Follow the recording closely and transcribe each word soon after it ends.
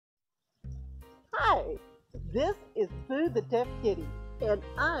Hi, this is Boo the Deaf Kitty, and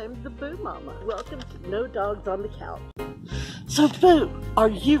I'm the Boo Mama. Welcome to No Dogs on the Couch. So Boo, are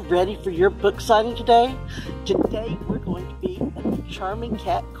you ready for your book signing today? Today we're going to be at the Charming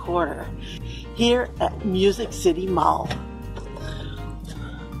Cat Corner here at Music City Mall.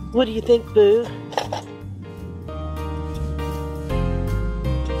 What do you think, Boo?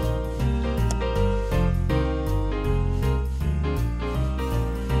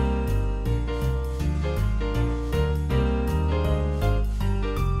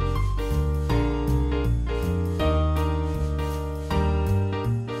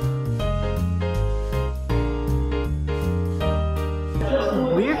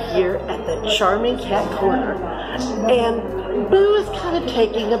 We're here at the Charming Cat Corner, and Boo is kind of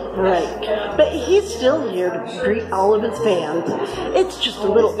taking a break, but he's still here to greet all of his fans. It's just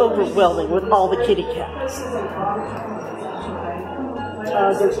a little overwhelming with all the kitty cats.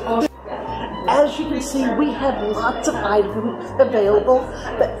 As you can see, we have lots of items available,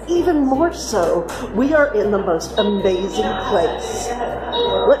 but even more so, we are in the most amazing place.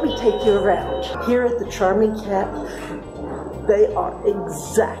 Let me take you around. Here at the Charming Cat, they are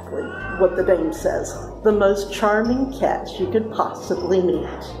exactly what the name says, the most charming cats you could possibly meet.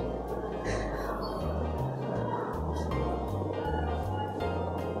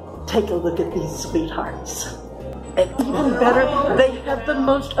 Take a look at these sweethearts. And even better, they have the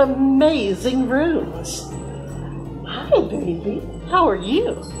most amazing rooms. Hi, baby. How are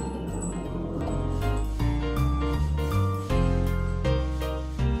you?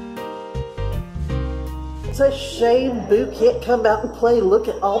 It's a shame Boo can't come out and play. Look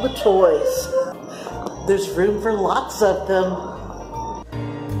at all the toys. There's room for lots of them.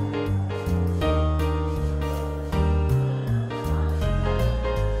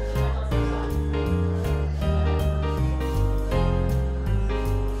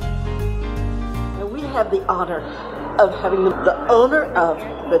 And we have the honor of having the owner of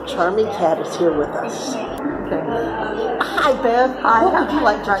the Charming Cat is here with us. Okay. Hi, Beth. Hi, what would you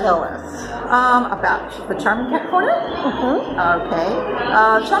like to tell us? About the Charming Cat Corner? Okay.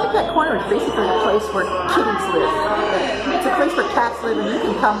 Charming Cat Corner is basically a place where kitties live. It's a place where cats live, and you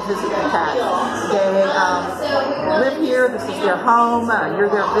can come visit the cats. They live here. This is their home. You're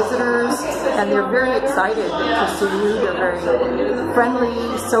their visitors, and they're very excited to see you. They're very friendly,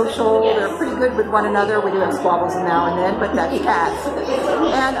 social. They're pretty good with one another. We do have squabbles now and then, but that's cats.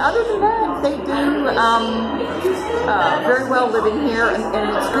 And other than that, they do very well living here, and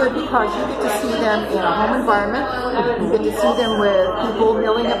it's good because you get to see them in a home environment. You get to see them with people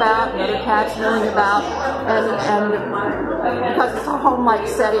milling about and other cats milling about, and because it's a home-like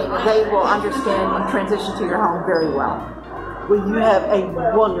setting, they will understand and transition to your home very well. Well, you have a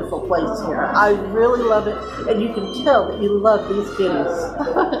wonderful place here. I really love it, and you can tell that you love these kitties,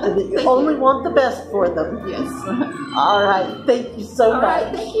 and that you only want the best for them. Yes. All right, thank you so much. All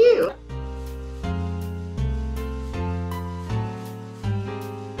right, thank you.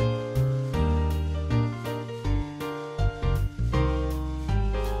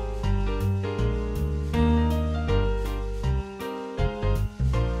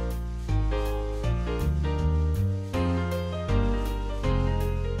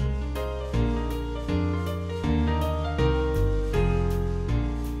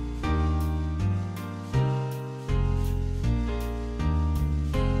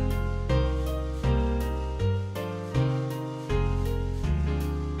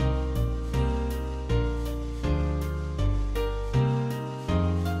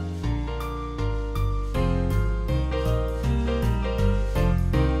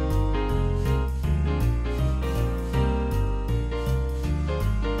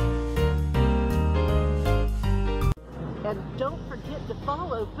 And don't forget to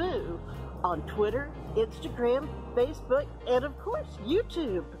follow Boo on Twitter, Instagram, Facebook, and of course,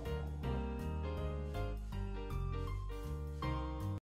 YouTube.